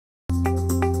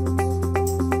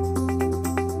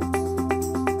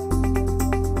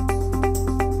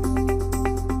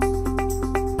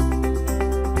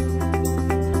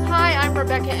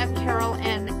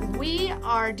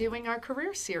are doing our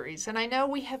career series. And I know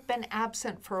we have been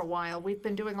absent for a while. We've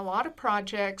been doing a lot of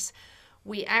projects.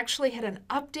 We actually had an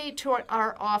update to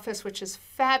our office, which is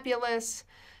fabulous.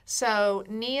 So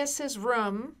Nias's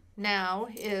room now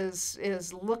is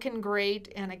looking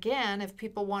great. And again, if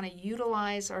people want to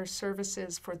utilize our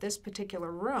services for this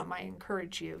particular room, I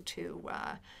encourage you to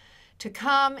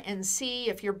come and see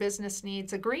if your business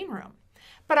needs a green room.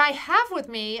 But I have with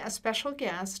me a special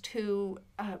guest who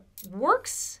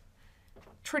works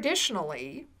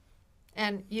traditionally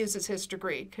and uses his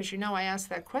degree, because you know I asked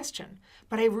that question.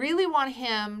 But I really want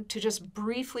him to just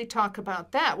briefly talk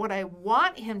about that. What I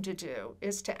want him to do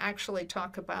is to actually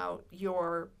talk about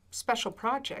your special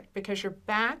project, because you're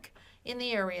back in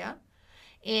the area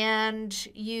and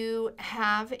you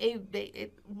have a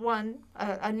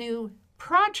new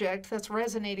project that's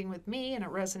resonating with me, and it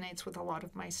resonates with a lot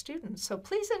of my students. So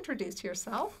please introduce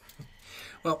yourself.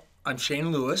 Well, I'm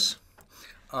Shayne Lewis.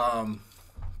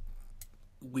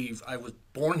 I was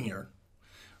born here,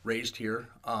 raised here,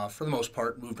 for the most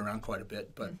part, moved around quite a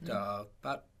bit, but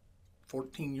about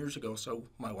 14 years ago, so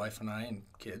my wife and I and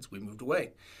kids, we moved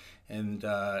away and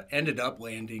ended up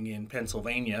landing in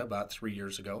Pennsylvania about 3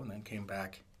 years ago, and then came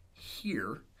back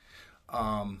here.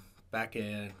 I've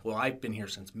been here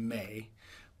since May,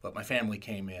 but my family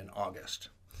came in August.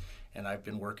 And I've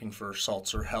been working for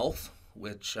Salzer Health,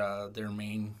 which their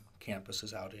main campus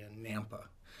is out in Nampa.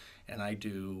 And I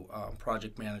do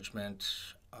project management,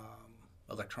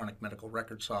 electronic medical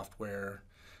record software,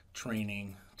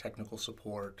 training, technical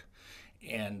support.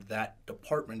 And that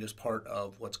department is part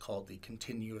of what's called the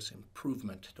Continuous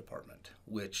Improvement Department,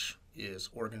 which is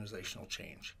organizational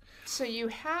change. So you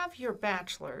have your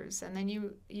bachelor's, and then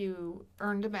you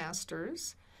earned a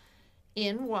master's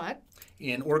in what?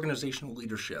 In organizational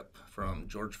leadership from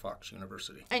George Fox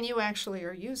University. And you actually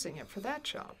are using it for that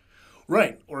job.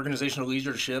 Right. Organizational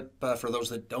leadership, for those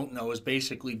that don't know, is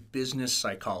basically business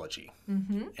psychology.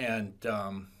 And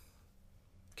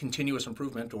continuous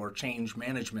improvement or change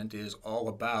management is all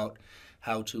about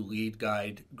how to lead,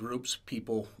 guide groups,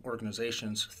 people,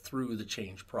 organizations through the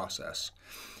change process.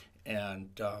 And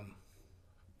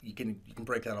you can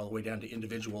break that all the way down to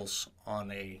individuals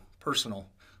on a personal,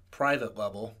 private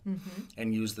level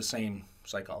and use the same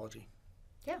psychology.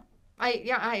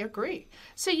 I agree.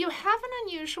 So you have an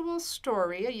unusual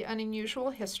story, an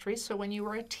unusual history. So when you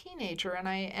were a teenager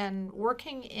and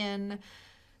working in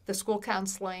the school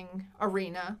counseling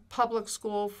arena, public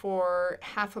school for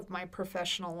half of my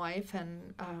professional life,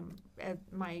 and at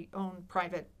my own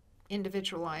private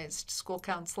individualized school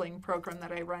counseling program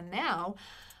that I run now,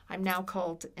 I'm now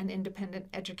called an independent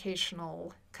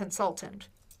educational consultant.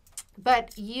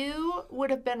 But you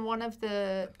would have been one of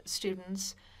the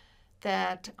students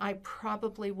that I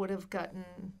probably would have gotten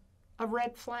a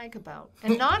red flag about,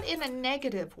 and not in a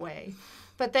negative way,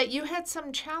 but that you had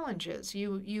some challenges.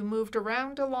 You moved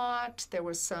around a lot. There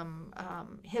was some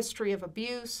history of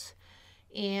abuse,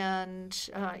 and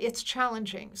it's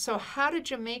challenging. So how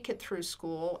did you make it through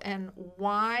school, and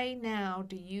why now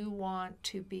do you want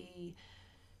to be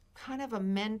kind of a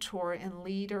mentor and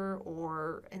leader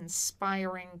or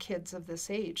inspiring kids of this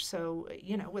age? So,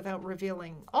 without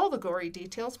revealing all the gory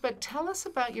details, but tell us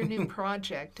about your new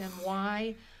project and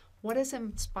what has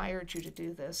inspired you to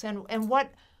do this, and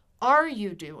what are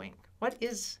you doing? What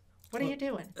are you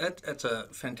doing? That's a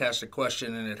fantastic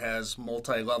question, and it has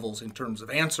multi-levels in terms of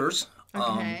answers.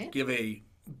 Okay. Give a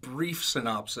brief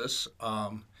synopsis.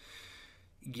 My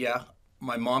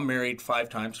mom married 5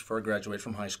 times before I graduated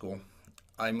from high school.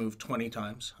 I moved 20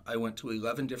 times. I went to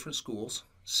 11 different schools,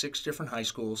 6 different high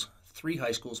schools, 3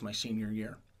 high schools my senior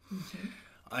year.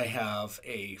 I have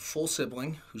a full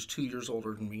sibling who's 2 years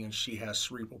older than me, and she has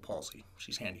cerebral palsy.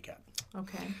 She's handicapped.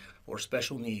 Okay. Or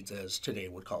special needs, as today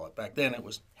would call it. Back then it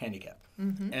was handicap.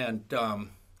 And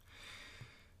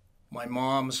my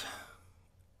mom's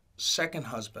second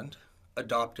husband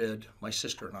adopted my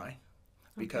sister and I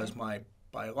because my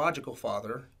biological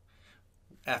father,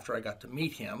 after I got to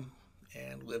meet him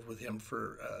and lived with him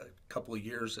for a couple of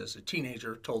years as a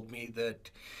teenager, told me that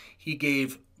he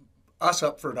gave us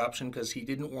up for adoption because he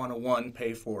didn't want to, 1,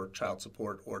 pay for child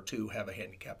support, or 2, have a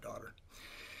handicapped daughter.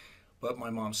 But my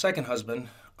mom's second husband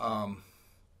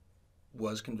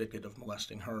was convicted of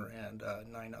molesting her and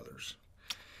 9 others.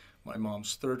 My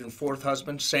mom's third and fourth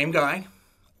husband, same guy,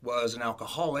 was an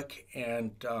alcoholic,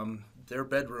 and their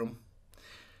bedroom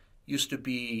used to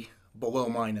be below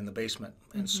mine in the basement.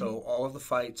 And so all of the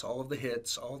fights, all of the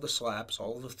hits, all of the slaps,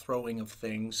 all of the throwing of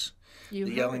things, the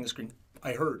yelling, the screaming,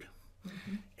 I heard.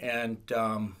 And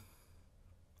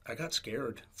I got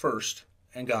scared first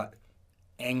and got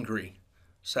angry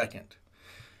second.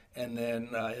 And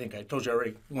then I think I told you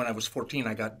already, when I was 14,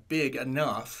 I got big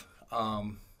enough,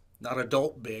 not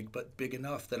adult big, but big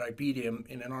enough that I beat him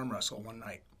in an arm wrestle one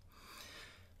night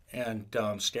and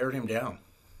stared him down.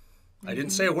 Mm-hmm. I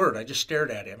didn't say a word. I just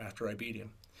stared at him after I beat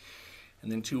him.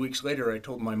 And then 2 weeks later, I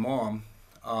told my mom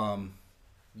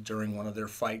during one of their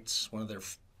fights, one of their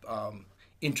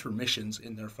intermissions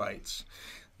in their fights,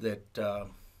 that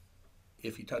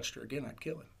if he touched her again, I'd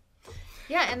kill him.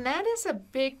 Yeah, and that is a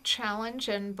big challenge,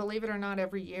 and believe it or not,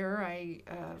 every year I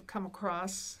come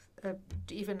across,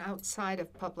 even outside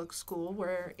of public school,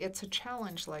 where it's a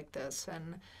challenge like this.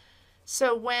 And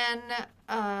so when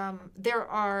there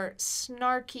are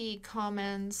snarky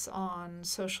comments on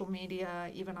social media,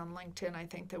 even on LinkedIn, I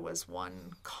think there was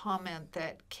one comment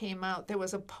that came out. There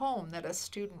was a poem that a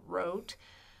student wrote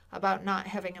about not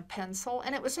having a pencil,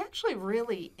 and it was actually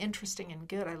really interesting and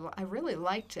good. I really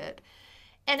liked it.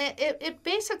 And it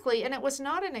basically, and it was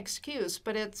not an excuse,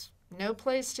 but it's no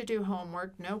place to do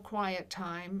homework, no quiet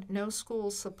time, no school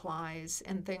supplies,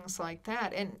 and things like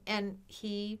that. And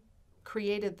he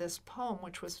created this poem,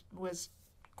 which was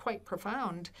quite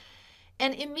profound.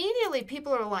 And immediately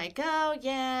people are like, oh,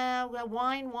 yeah, well,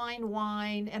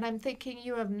 whine. And I'm thinking,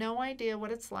 you have no idea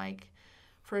what it's like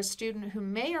for a student who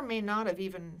may or may not have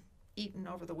even eaten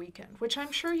over the weekend, which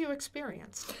I'm sure you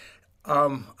experienced.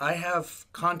 I have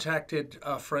contacted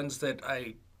friends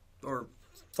or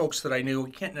folks that I knew,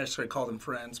 can't necessarily call them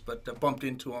friends, but bumped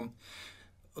into them,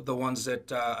 the ones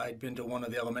that I'd been to one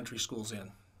of the elementary schools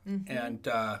in. Mm-hmm.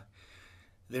 And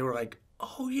they were like,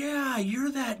 oh, yeah,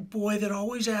 you're that boy that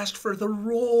always asked for the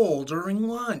roll during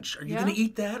lunch. Are you going to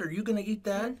eat that? Are you going to eat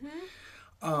that?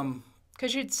 Mm-hmm.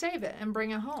 Because you'd save it and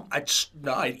bring it home. I'd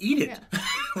eat it. Yeah.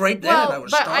 Right then, I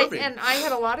was starving. And I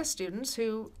had a lot of students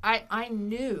who I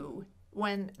knew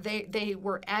when they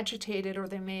were agitated, or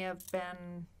they may have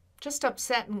been just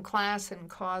upset in class and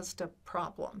caused a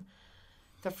problem.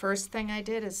 The first thing I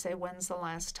did is say, when's the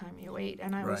last time you ate?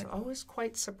 And I was always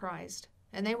quite surprised.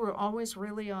 And they were always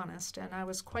really honest, and I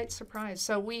was quite surprised.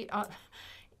 So we,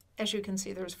 as you can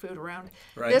see, there's food around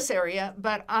this area,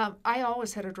 but I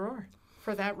always had a drawer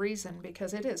for that reason,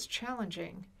 because it is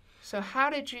challenging. So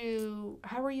how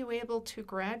were you able to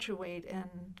graduate and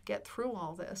get through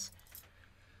all this?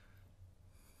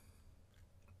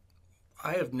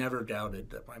 I have never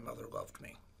doubted that my mother loved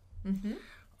me.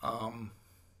 Mm-hmm.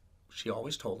 She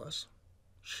always told us.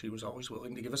 She was always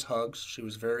willing to give us hugs. She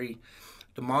was very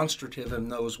demonstrative in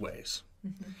those ways.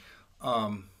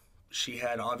 Mm-hmm. She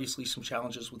had obviously some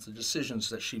challenges with the decisions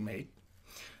that she made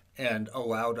and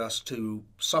allowed us to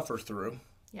suffer through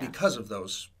because of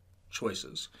those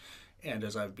choices. And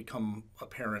as I've become a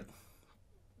parent,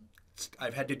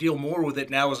 I've had to deal more with it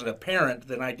now as a parent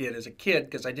than I did as a kid,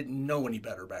 because I didn't know any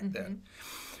better back then.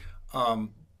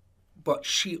 But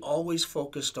she always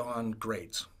focused on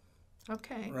grades.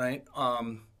 Okay. Right?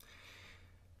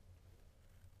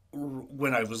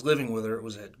 When I was living with her, it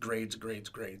was at grades.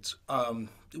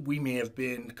 We may have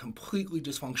been completely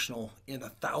dysfunctional in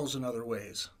 1,000 other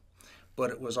ways, but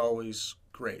it was always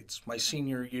grades. My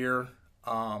senior year,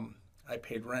 I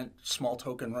paid rent, small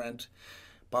token rent,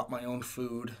 bought my own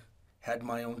food, had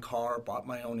my own car, bought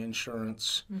my own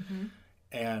insurance. Mm-hmm.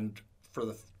 And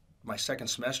for my second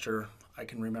semester, I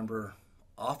can remember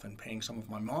often paying some of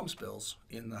my mom's bills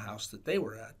in the house that they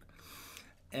were at.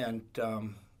 And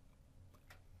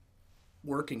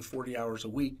working 40 hours a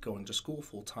week, going to school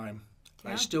full time.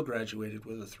 I still graduated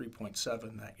with a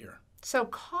 3.7 that year. So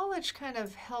college kind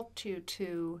of helped you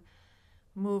to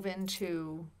move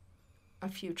into a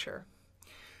future.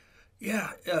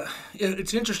 Yeah,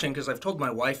 it's interesting because I've told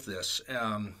my wife this.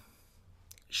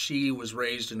 She was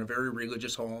raised in a very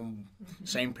religious home,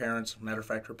 same parents. Matter of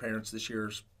fact, her parents this year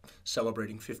is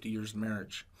celebrating 50 years of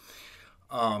marriage.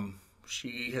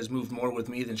 She has moved more with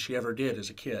me than she ever did as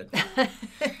a kid.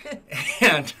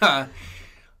 And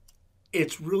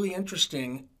it's really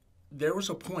interesting. There was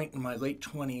a point in my late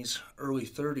 20s, early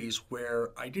 30s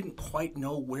where I didn't quite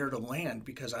know where to land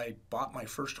because I bought my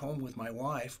first home with my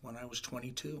wife when I was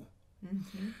 22.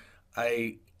 Mm-hmm.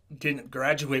 I didn't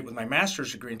graduate with my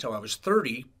master's degree until I was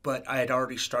 30, but I had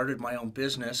already started my own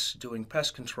business doing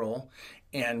pest control,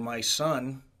 and my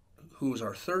son, who was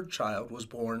our third child, was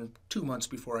born 2 months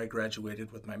before I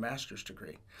graduated with my master's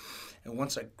degree. And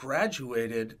once I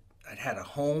graduated, I'd had a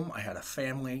home, I had a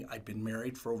family, I'd been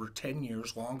married for over 10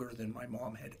 years, longer than my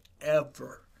mom had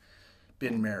ever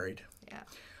been married. Yeah.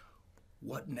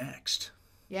 What next?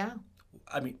 Yeah.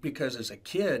 I mean, because as a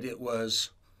kid,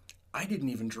 I didn't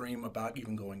even dream about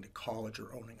even going to college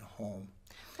or owning a home.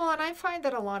 Well, and I find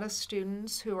that a lot of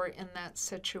students who are in that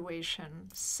situation,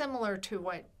 similar to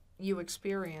what you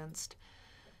experienced,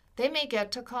 They may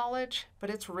get to college,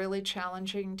 but it's really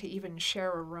challenging to even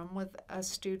share a room with a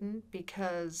student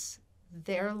because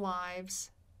their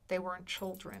lives, they weren't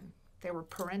children. They were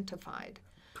parentified.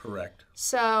 Correct.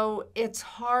 So it's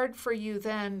hard for you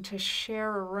then to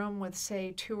share a room with,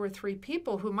 say, 2 or 3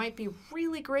 people who might be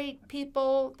really great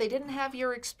people. They didn't have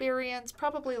your experience,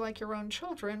 probably like your own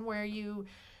children, where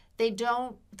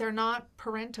they're not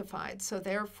parentified. So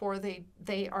therefore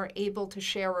they are able to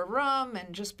share a room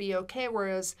and just be okay.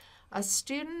 Whereas a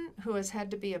student who has had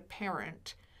to be a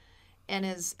parent and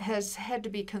has had to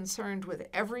be concerned with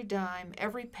every dime,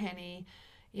 every penny,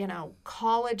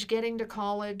 college, getting to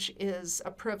college is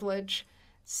a privilege.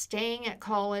 Staying at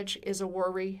college is a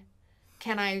worry.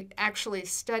 Can I actually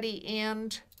study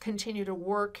and continue to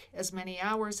work as many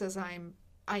hours as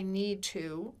I need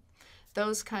to?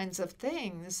 Those kinds of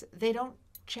things, they don't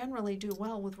generally do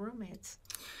well with roommates.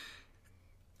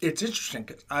 It's interesting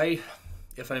because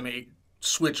if I may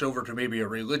switch over to maybe a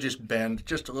religious bend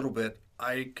just a little bit,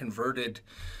 I converted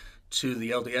to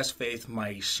the LDS faith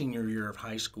my senior year of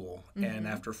high school, and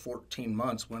after 14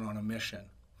 months went on a mission.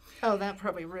 Oh, that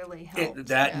probably really helped.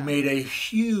 That made a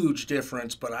huge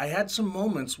difference, but I had some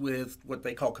moments with what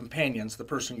they call companions, the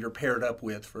person you're paired up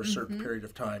with for a certain period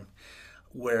of time,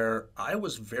 where I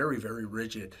was very, very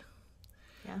rigid.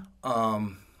 Yeah.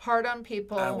 Hard on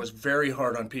people. I was very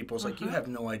hard on people. It's like, you have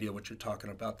no idea what you're talking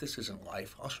about. This isn't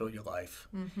life. I'll show you life.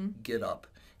 Get up.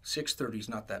 6:30 is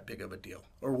not that big of a deal,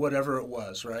 or whatever it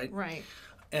was, right? Right.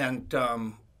 And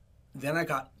then I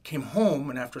came home,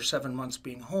 and after 7 months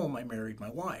being home, I married my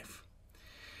wife.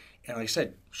 And like I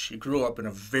said, she grew up in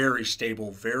a very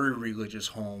stable, very religious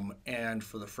home, and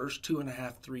for the first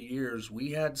 2.5, 3 years,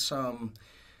 we had some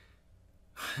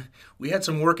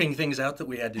working things out that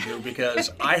we had to do because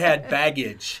I had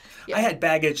baggage. Yeah. I had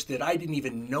baggage that I didn't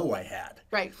even know I had.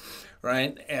 Right.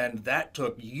 Right? And that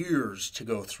took years to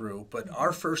go through. But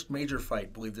our first major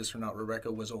fight, believe this or not,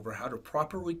 Rebecca, was over how to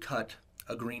properly cut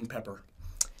a green pepper.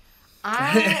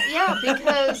 Yeah,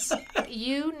 because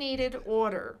you needed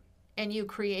order, and you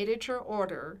created your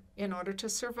order in order to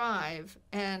survive,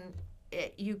 and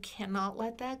you cannot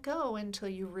let that go until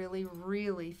you really,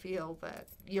 really feel that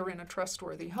you're in a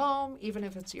trustworthy home, even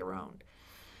if it's your own.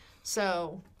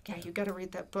 So, yeah, you got to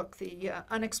read that book, The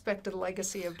Unexpected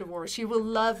Legacy of Divorce. You will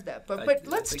love that book. But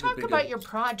let's talk about your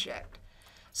project.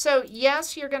 So,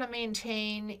 yes, you're going to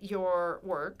maintain your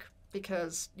work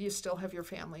because you still have your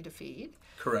family to feed.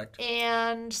 Correct.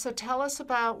 And so tell us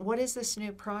about what is this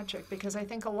new project, because I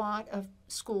think a lot of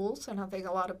schools and I think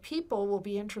a lot of people will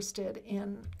be interested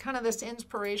in kind of this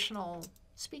inspirational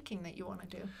speaking that you want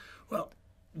to do. Well,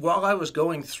 while I was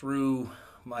going through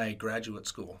my graduate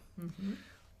school,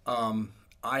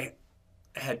 I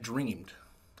had dreamed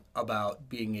about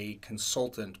being a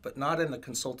consultant, but not in the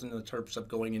consultant in the terms of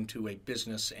going into a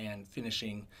business and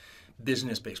finishing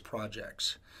business-based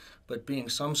projects, but being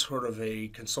some sort of a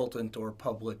consultant or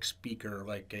public speaker,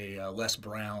 like a Les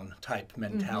Brown type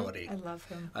mentality. I love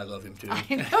him. I love him too.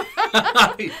 I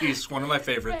know. He's one of my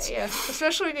favorites. Yeah,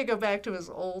 especially when you go back to his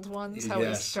old ones, how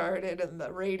he started and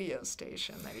the radio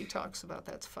station that he talks about.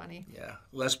 That's funny. Yeah,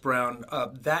 Les Brown,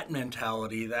 that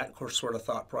mentality, that sort of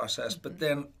thought process. But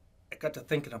then I got to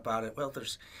thinking about it. Well,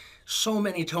 there's so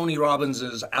many Tony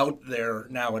Robbinses out there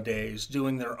nowadays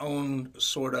doing their own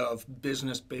sort of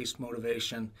business-based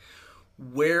motivation.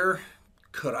 Where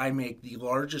could I make the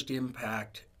largest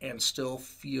impact and still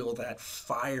feel that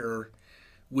fire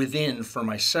within for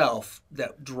myself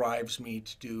that drives me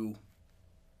to do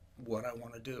what I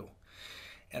want to do?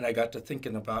 And I got to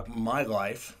thinking about my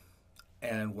life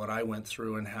and what I went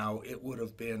through and how it would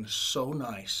have been so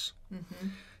nice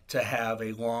to have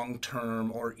a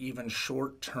long-term or even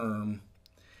short-term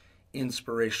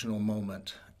inspirational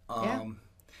moment.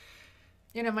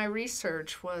 You know, my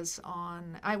research was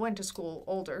on, I went to school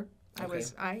older.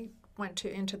 I went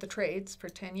into the trades for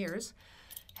 10 years,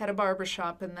 had a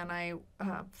barbershop, and then I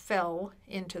fell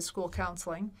into school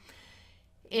counseling,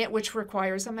 which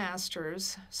requires a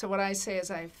master's. So what I say is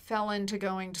I fell into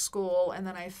going to school, and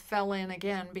then I fell in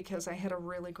again because I had a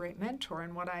really great mentor.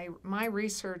 And my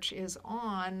research is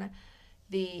on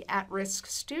the at-risk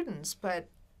students, but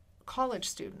college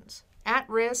students. At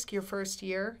risk your first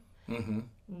year,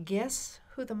 guess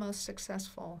who the most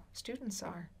successful students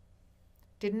are?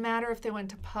 Didn't matter if they went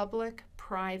to public,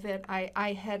 private.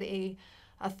 I had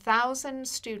 1,000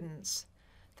 students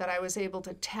that I was able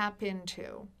to tap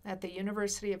into at the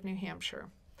University of New Hampshire.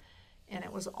 And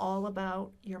it was all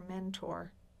about your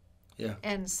mentor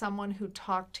and someone who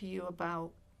talked to you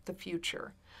about the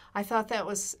future. I thought that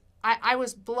was I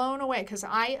was blown away because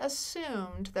I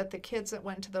assumed that the kids that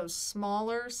went to those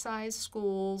smaller size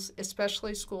schools,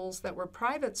 especially schools that were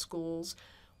private schools,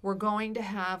 were going to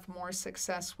have more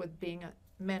success with being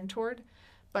mentored.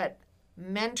 But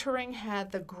mentoring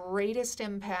had the greatest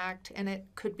impact, and it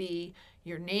could be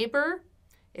your neighbor.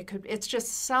 It's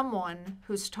just someone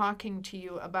who's talking to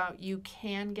you about you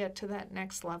can get to that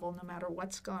next level no matter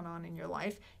what's gone on in your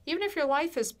life, even if your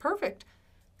life is perfect.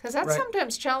 Because that's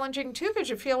sometimes challenging too, because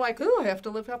you feel like, ooh, I have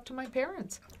to live up to my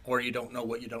parents. Or you don't know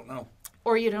what you don't know.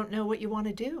 Or you don't know what you want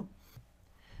to do.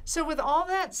 So with all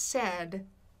that said,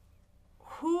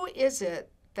 who is it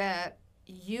that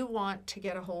you want to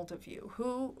get a hold of you?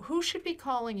 Who should be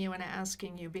calling you and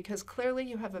asking you? Because clearly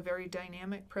you have a very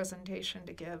dynamic presentation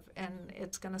to give, and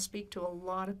it's going to speak to a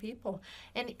lot of people.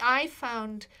 And I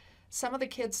found some of the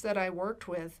kids that I worked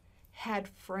with had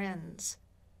friends.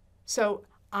 So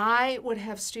I would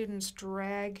have students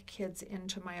drag kids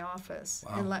into my office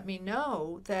and let me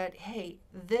know that, hey,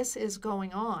 this is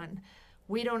going on.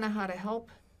 We don't know how to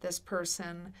help this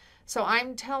person. So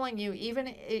I'm telling you,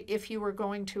 even if you were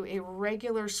going to a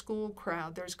regular school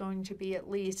crowd, there's going to be at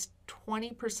least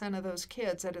 20% of those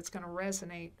kids that it's going to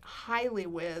resonate highly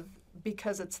with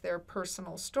because it's their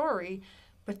personal story.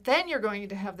 But then you're going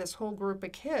to have this whole group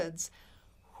of kids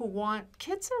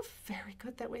kids are very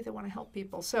good that way. They want to help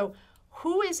people. So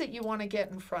who is it you want to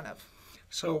get in front of?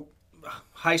 So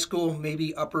high school,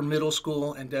 maybe upper middle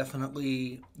school, and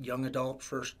definitely young adult,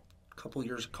 first couple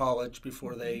years of college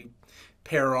before they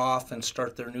pair off and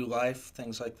start their new life,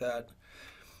 things like that.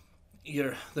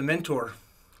 The mentor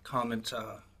comment,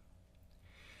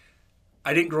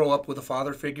 I didn't grow up with a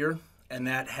father figure, and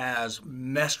that has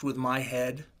messed with my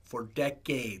head for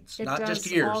decades. Not just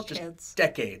years, just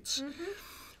decades.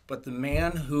 But the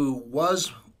man who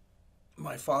was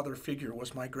my father figure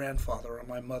was my grandfather on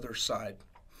my mother's side.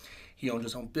 He owned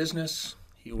his own business.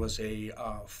 He was a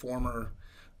former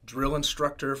drill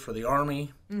instructor for the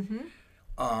Army.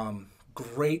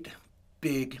 Great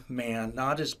big man,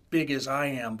 not as big as I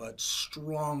am, but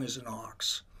strong as an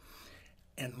ox.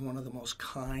 And one of the most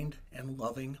kind and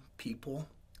loving people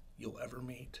you'll ever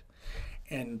meet.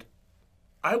 And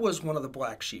I was one of the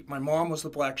black sheep. My mom was the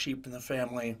black sheep in the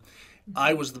family.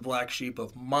 I was the black sheep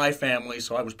of my family,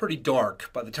 so I was pretty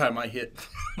dark by the time I hit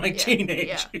my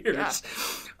teenage years.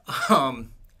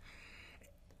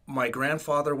 My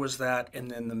grandfather was that,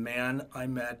 and then the man I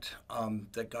met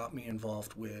that got me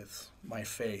involved with my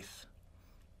faith.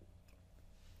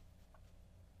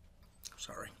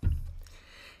 Sorry.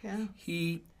 Yeah.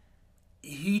 He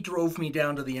drove me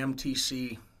down to the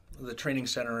MTC, the training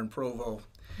center in Provo,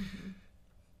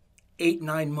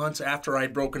 8-9 months after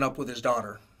I'd broken up with his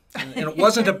daughter. And it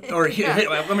wasn't let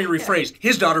me rephrase.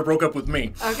 His daughter broke up with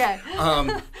me. Okay.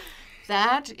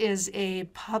 That is a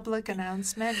public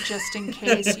announcement, just in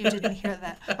case you didn't hear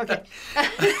that. Okay.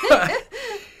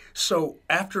 So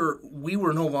after we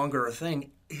were no longer a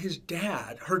thing,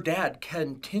 her dad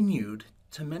continued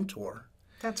to mentor.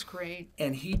 That's great.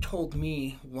 And he told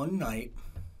me one night,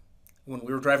 when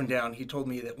we were driving down, he told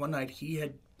me that one night he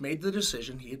had made the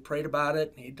decision, he had prayed about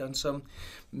it, he had done some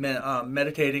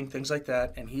meditating, things like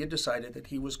that, and he had decided that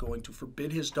he was going to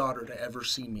forbid his daughter to ever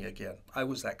see me again. I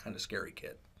was that kind of scary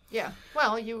kid. Yeah.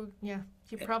 Well, you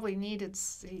probably needed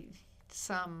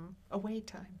some away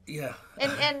time. Yeah.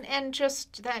 And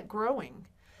just that growing.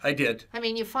 I did. I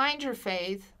mean, you find your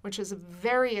faith, which is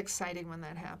very exciting when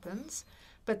that happens.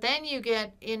 But then you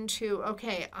get into,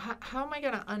 okay, how am I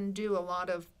going to undo a lot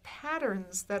of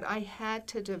patterns that I had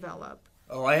to develop?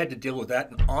 Oh, I had to deal with that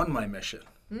on my mission.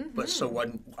 But so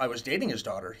when I was dating his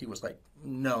daughter, he was like,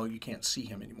 no, you can't see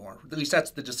him anymore. At least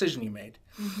that's the decision he made.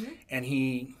 And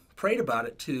he prayed about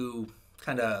it to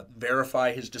kind of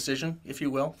verify his decision, if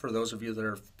you will, for those of you that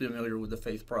are familiar with the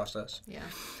faith process. Yeah.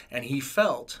 And he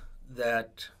felt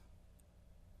that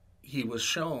he was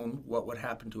shown what would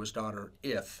happen to his daughter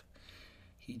if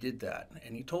he did that.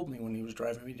 And he told me when he was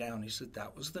driving me down, he said,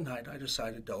 that was the night I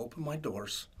decided to open my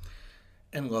doors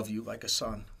and love you like a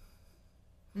son.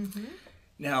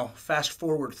 Now, fast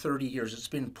forward 30 years. It's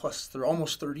been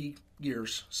almost 30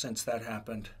 years since that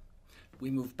happened. We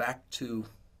moved back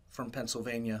from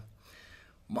Pennsylvania.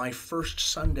 My first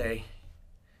Sunday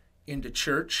into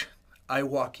church, I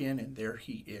walk in and there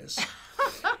he is.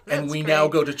 And we now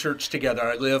go to church together.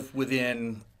 I live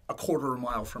within a quarter of a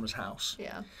mile from his house.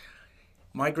 Yeah.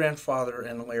 My grandfather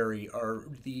and Larry are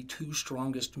the two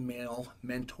strongest male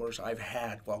mentors I've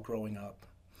had while growing up.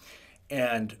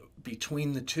 And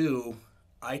between the two,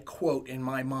 I quote in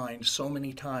my mind so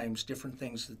many times different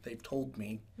things that they've told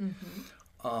me,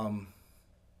 and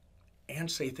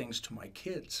say things to my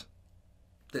kids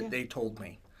that they told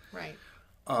me. Right.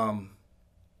 I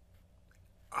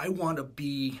want to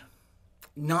be,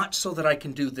 not so that I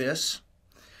can do this.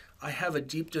 I have a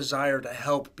deep desire to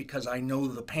help because I know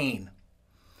the pain.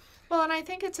 Well, and I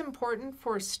think it's important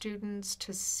for students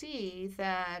to see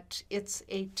that it's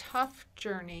a tough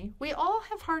journey. We all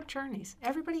have hard journeys.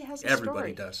 Everybody has a story.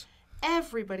 Everybody does.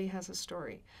 Everybody has a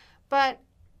story. But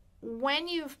when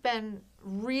you've been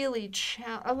really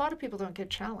a lot of people don't get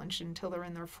challenged until they're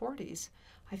in their 40s.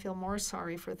 I feel more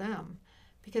sorry for them.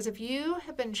 Because if you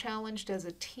have been challenged as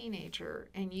a teenager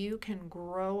and you can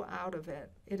grow out of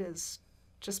it, it is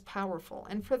just powerful.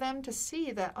 And for them to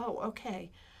see that, oh, okay,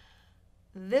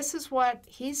 this is what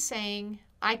he's saying,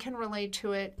 I can relate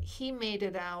to it, he made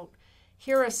it out,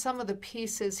 here are some of the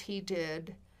pieces he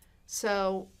did,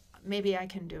 so maybe I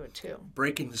can do it too.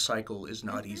 Breaking the cycle is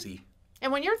not easy.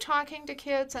 And when you're talking to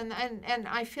kids, and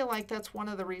I feel like that's one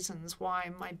of the reasons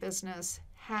why my business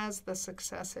has the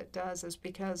success it does, is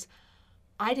because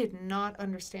I did not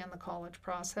understand the college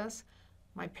process.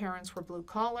 My parents were blue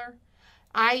collar.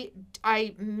 I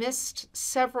missed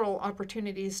several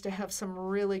opportunities to have some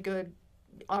really good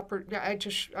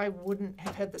I wouldn't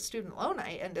have had the student loan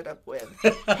I ended up with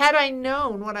had I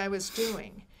known what I was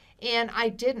doing. And I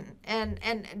didn't. And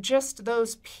just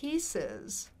those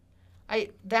pieces,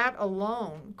 that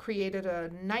alone created a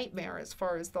nightmare as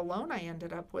far as the loan I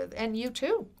ended up with. And you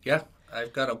too. Yeah.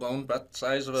 I've got a loan about the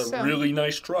size of a really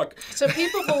nice truck. So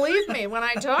people believe me when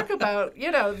I talk about,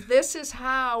 this is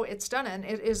how it's done. And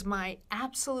it is my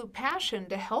absolute passion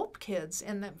to help kids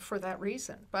for that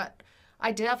reason. But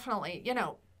I definitely,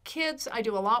 kids, I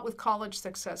do a lot with college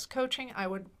success coaching. I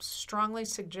would strongly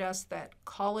suggest that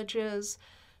colleges,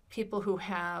 people who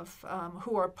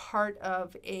are part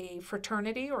of a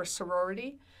fraternity or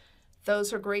sorority,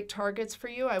 those are great targets for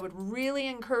you. I would really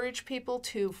encourage people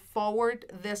to forward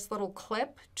this little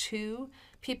clip to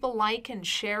people, like and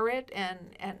share it. And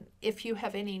if you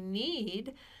have any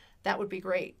need, that would be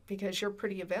great because you're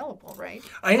pretty available, right?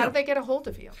 I am. How do they get a hold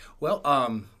of you? Well,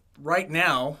 right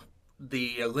now,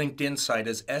 the LinkedIn site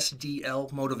is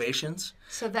SDL Motivations.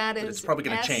 So that is it's probably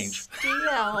going to change.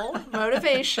 SDL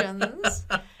Motivations.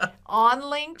 On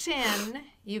LinkedIn,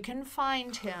 you can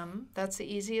find him. That's the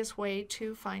easiest way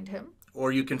to find him.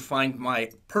 Or you can find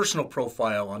my personal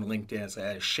profile on LinkedIn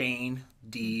as Shayne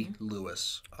D.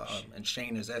 Lewis. And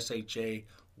Shayne is Shayne.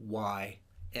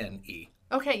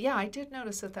 Okay, yeah, I did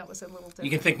notice that was a little different.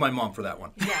 You can thank my mom for that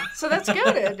one. Yeah, so that's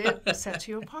good. It sets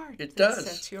you apart. It does. It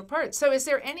sets you apart. So is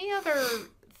there any other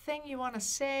thing you want to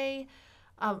say,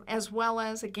 as well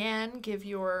as, again, give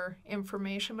your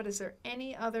information, but is there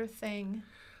any other thing?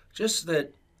 Just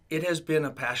that it has been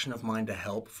a passion of mine to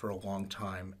help for a long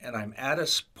time, and I'm at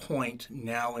a point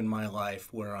now in my life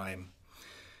where I'm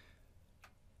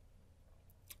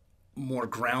more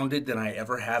grounded than I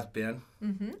ever have been.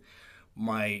 Mm-hmm.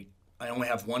 I only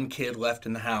have one kid left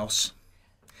in the house.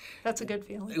 That's a good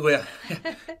feeling. Well,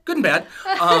 good and bad.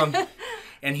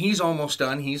 And he's almost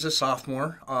done. He's a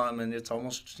sophomore, and it's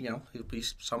almost, it'll be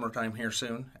summertime here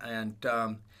soon. And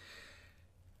I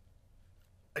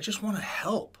just want to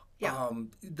help. Yeah.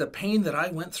 The pain that I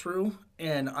went through,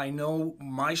 and I know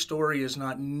my story is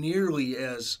not nearly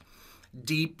as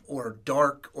deep or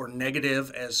dark or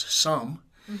negative as some.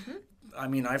 Mm-hmm. I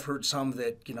mean, I've heard some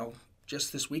that,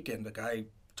 just this weekend, a guy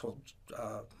told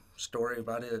a story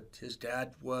about it. His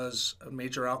dad was a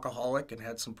major alcoholic and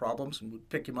had some problems, and would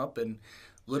pick him up and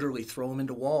literally throw him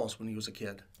into walls when he was a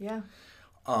kid. Yeah.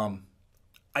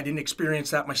 I didn't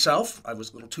experience that myself. I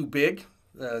was a little too big.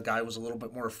 The guy was a little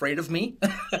bit more afraid of me,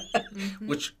 mm-hmm.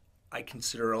 which I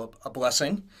consider a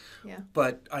blessing. Yeah.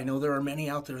 But I know there are many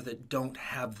out there that don't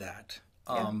have that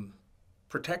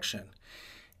protection.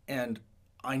 And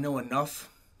I know enough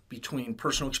between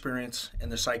personal experience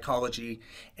and the psychology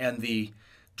and the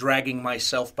dragging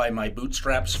myself by my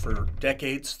bootstraps for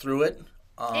decades through it.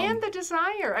 And the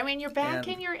desire. I mean, you're back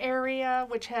in your area,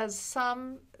 which has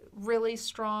some really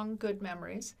strong, good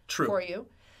memories for you.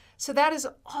 So that is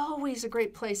always a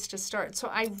great place to start. So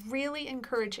I really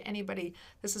encourage anybody,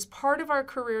 this is part of our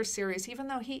career series, even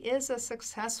though he is a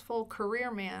successful career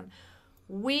man,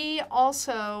 we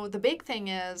also, the big thing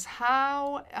is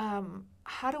how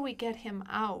do we get him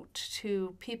out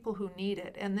to people who need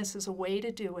it? And this is a way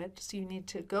to do it. So you need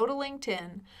to go to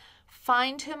LinkedIn,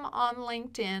 find him on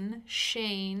LinkedIn,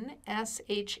 Shayne,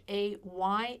 Shayne,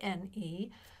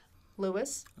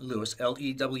 Lewis. Lewis,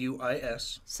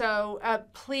 Lewis. So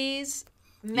please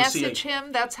message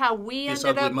him. That's how we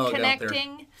ended up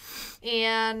connecting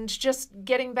and just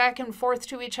getting back and forth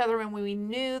to each other. And we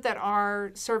knew that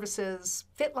our services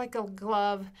fit like a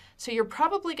glove. So you're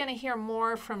probably going to hear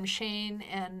more from Shayne.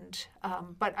 And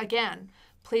but again,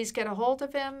 please get a hold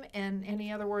of him. And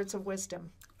any other words of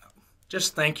wisdom?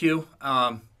 Just thank you.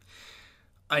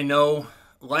 I know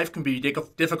life can be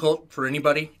difficult for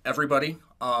anybody, everybody.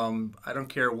 I don't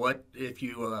care if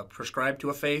you prescribe to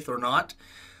a faith or not.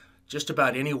 Just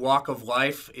about any walk of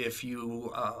life, if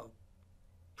you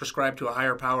prescribe to a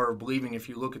higher power of believing, if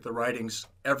you look at the writings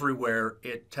everywhere,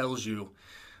 it tells you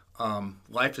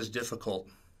life is difficult.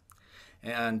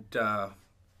 And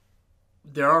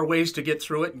there are ways to get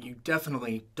through it, and you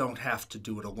definitely don't have to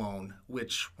do it alone,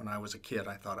 which when I was a kid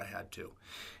I thought I had to.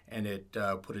 And it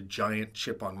put a giant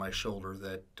chip on my shoulder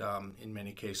that in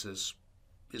many cases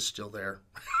is still there.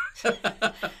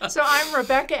 So I'm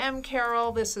Rebecca M.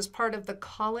 Carroll. This is part of the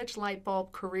College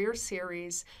Lightbulb Career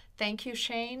Series. Thank you,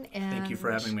 Shayne. And thank you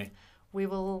for having me. We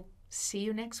will see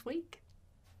you next week.